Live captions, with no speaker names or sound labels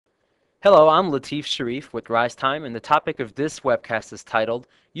Hello, I'm Latif Sharif with Risetime, and the topic of this webcast is titled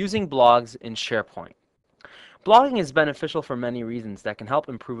Using Blogs in SharePoint. Blogging is beneficial for many reasons that can help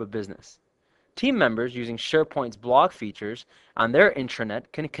improve a business. Team members using SharePoint's blog features on their intranet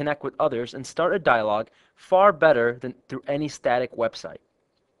can connect with others and start a dialogue far better than through any static website.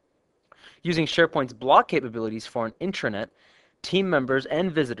 Using SharePoint's blog capabilities for an intranet, team members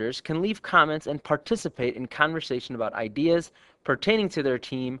and visitors can leave comments and participate in conversation about ideas pertaining to their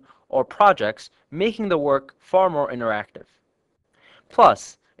team or projects, making the work far more interactive.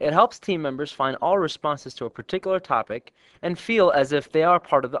 Plus, it helps team members find all responses to a particular topic and feel as if they are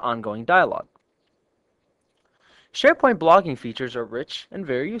part of the ongoing dialogue. SharePoint blogging features are rich and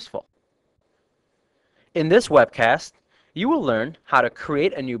very useful. In this webcast, you will learn how to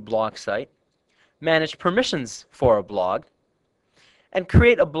create a new blog site, manage permissions for a blog, and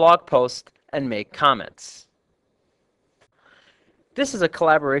create a blog post and make comments. This is a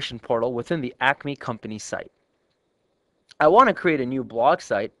collaboration portal within the Acme company site. I want to create a new blog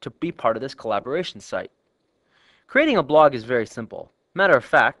site to be part of this collaboration site. Creating a blog is very simple. Matter of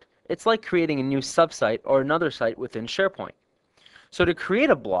fact, it's like creating a new subsite or another site within SharePoint. So to create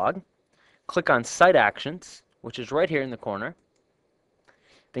a blog, click on Site Actions, which is right here in the corner.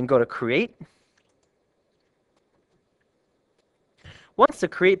 Then go to Create. Once the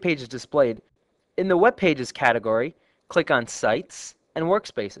Create page is displayed, in the Web Pages category, click on Sites and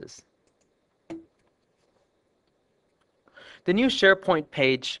Workspaces. The new SharePoint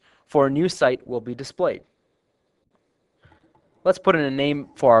page for a new site will be displayed. Let's put in a name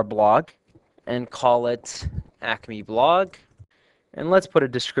for our blog and call it Acme Blog. And let's put a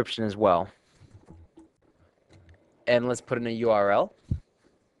description as well. And let's put in a URL.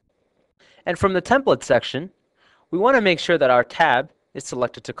 And from the template section, we want to make sure that our tab is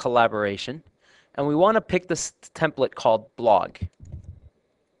selected to collaboration. And we want to pick this template called blog,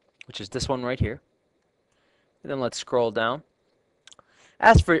 which is this one right here. And then let's scroll down.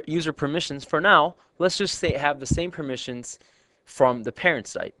 As for user permissions, for now, let's just say have the same permissions from the parent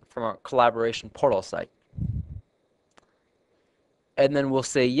site, from our collaboration portal site. And then we'll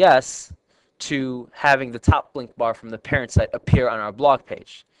say yes to having the top link bar from the parent site appear on our blog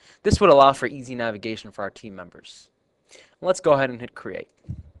page. This would allow for easy navigation for our team members. Let's go ahead and hit create.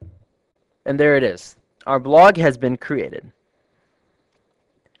 And there it is. Our blog has been created.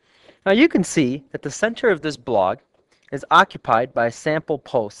 Now you can see that the center of this blog is occupied by sample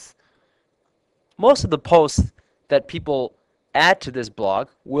posts. Most of the posts that people add to this blog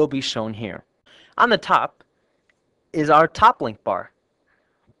will be shown here. On the top is our top link bar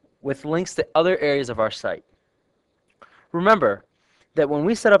with links to other areas of our site. Remember that when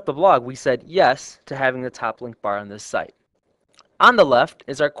we set up the blog, we said yes to having the top link bar on this site. On the left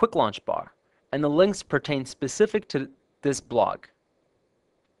is our quick launch bar, and the links pertain specific to this blog.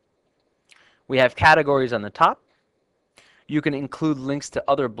 We have categories on the top. You can include links to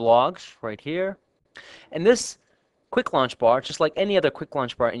other blogs right here. And this quick launch bar, just like any other quick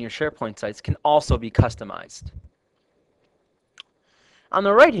launch bar in your SharePoint sites, can also be customized. On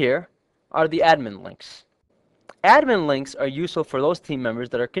the right here are the admin links. Admin links are useful for those team members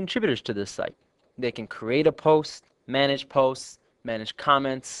that are contributors to this site. They can create a post, manage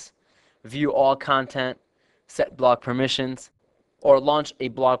comments, view all content, set blog permissions, or launch a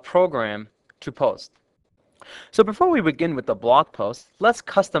blog program to post. So before we begin with the blog post, let's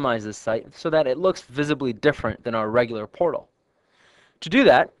customize this site so that it looks visibly different than our regular portal. To do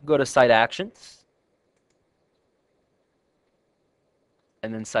that, go to Site Actions,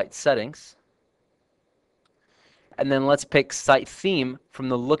 and then Site Settings, and then let's pick Site Theme from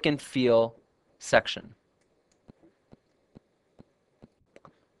the Look and Feel section.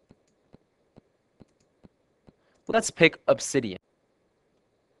 Let's pick Obsidian.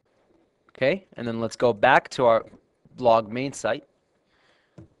 Okay, and then let's go back to our blog main site.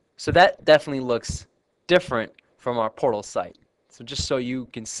 So that definitely looks different from our portal site. So just so you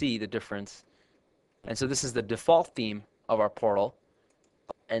can see the difference. And so this is the default theme of our portal,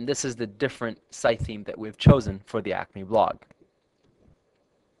 and this is the different site theme that we've chosen for the Acme blog.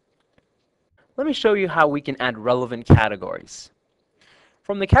 Let me show you how we can add relevant categories.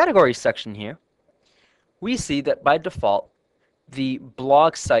 From the categories section here, we see that by default, the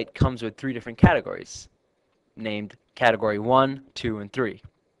blog site comes with 3 different categories, named Category 1, 2, and 3.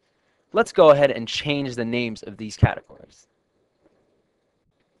 Let's go ahead and change the names of these categories.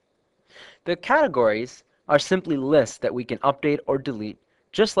 The categories are simply lists that we can update or delete,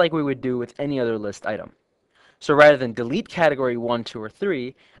 just like we would do with any other list item. So rather than delete Category 1, 2, or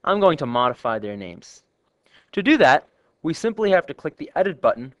 3, I'm going to modify their names. To do that, we simply have to click the Edit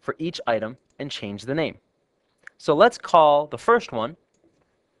button for each item and change the name. So let's call the first one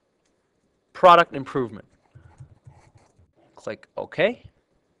product improvement. Click OK.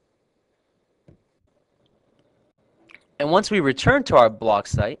 And once we return to our blog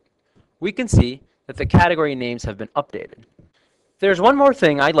site, we can see that the category names have been updated. There's one more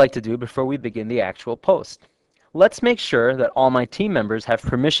thing I'd like to do before we begin the actual post. Let's make sure that all my team members have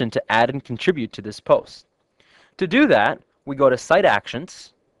permission to add and contribute to this post. To do that, we go to Site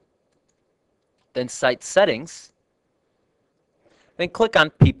Actions, then Site Settings, then click on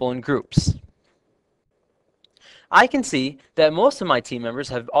People and Groups. I can see that most of my team members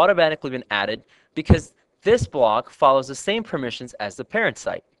have automatically been added because this blog follows the same permissions as the parent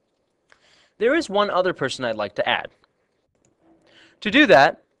site. There is one other person I'd like to add. To do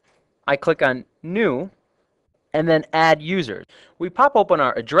that, I click on New and then Add User. We pop open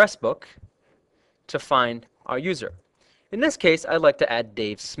our address book to find our user. In this case, I'd like to add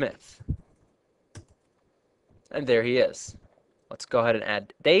Dave Smith. And there he is. Let's go ahead and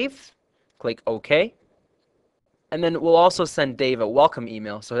add Dave. Click OK. And then we'll also send Dave a welcome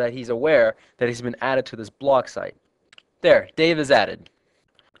email so that he's aware that he's been added to this blog site. There, Dave is added.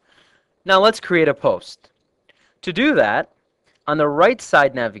 Now let's create a post. To do that, on the right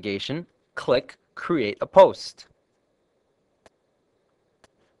side navigation, click Create a Post.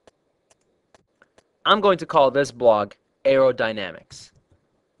 I'm going to call this blog Aerodynamics.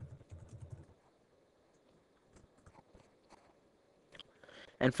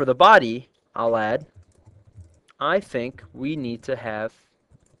 And for the body, I'll add, I think we need to have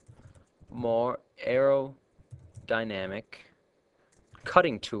more aerodynamic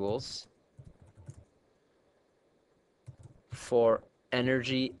cutting tools for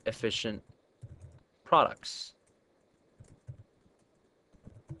energy efficient products.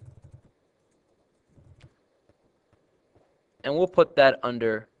 And we'll put that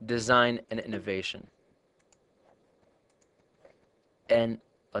under Design and Innovation. And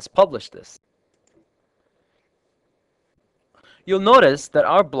let's publish this. You'll notice that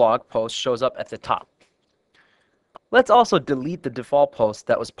our blog post shows up at the top. Let's also delete the default post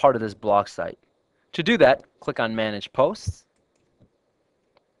that was part of this blog site. To do that, click on Manage Posts,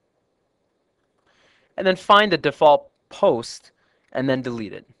 and then find the default post and then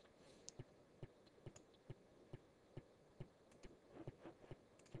delete it.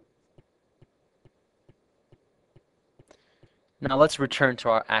 Now let's return to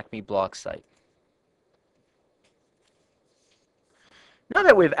our Acme blog site. Now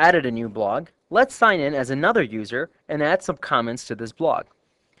that we've added a new blog, let's sign in as another user and add some comments to this blog.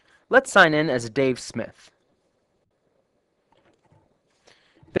 Let's sign in as Dave Smith.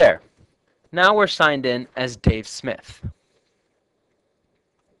 There. Now we're signed in as Dave Smith.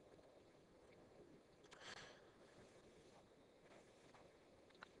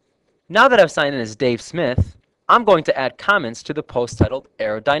 Now that I've signed in as Dave Smith, I'm going to add comments to the post titled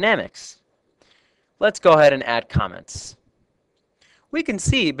Aerodynamics. Let's go ahead and add comments. We can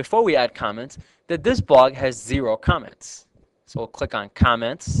see before we add comments that this blog has 0 comments. So we'll click on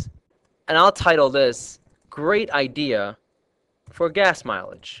Comments, and I'll title this Great Idea for Gas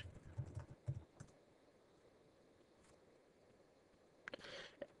Mileage.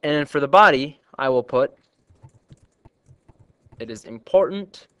 And then for the body, I will put, it is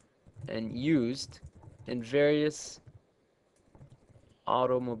important and used in various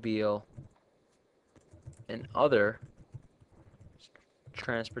automobile and other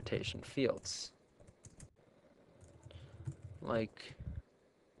transportation fields, like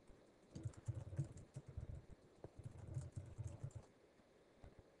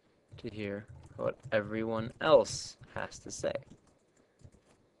to hear what everyone else has to say.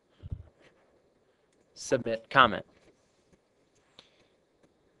 Submit comment.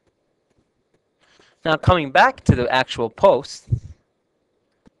 Now coming back to the actual post,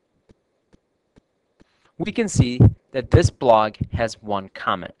 we can see that this blog has 1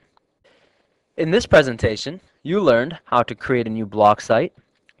 comment. In this presentation, you learned how to create a new blog site,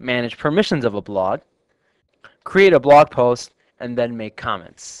 manage permissions of a blog, create a blog post, and then make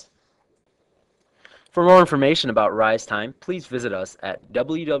comments. For more information about Risetime, please visit us at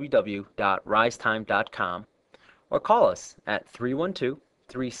www.risetime.com or call us at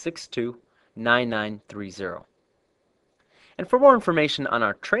 312-362-9930. And for more information on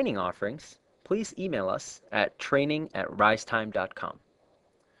our training offerings, please email us at training@risetime.com.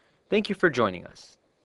 Thank you for joining us.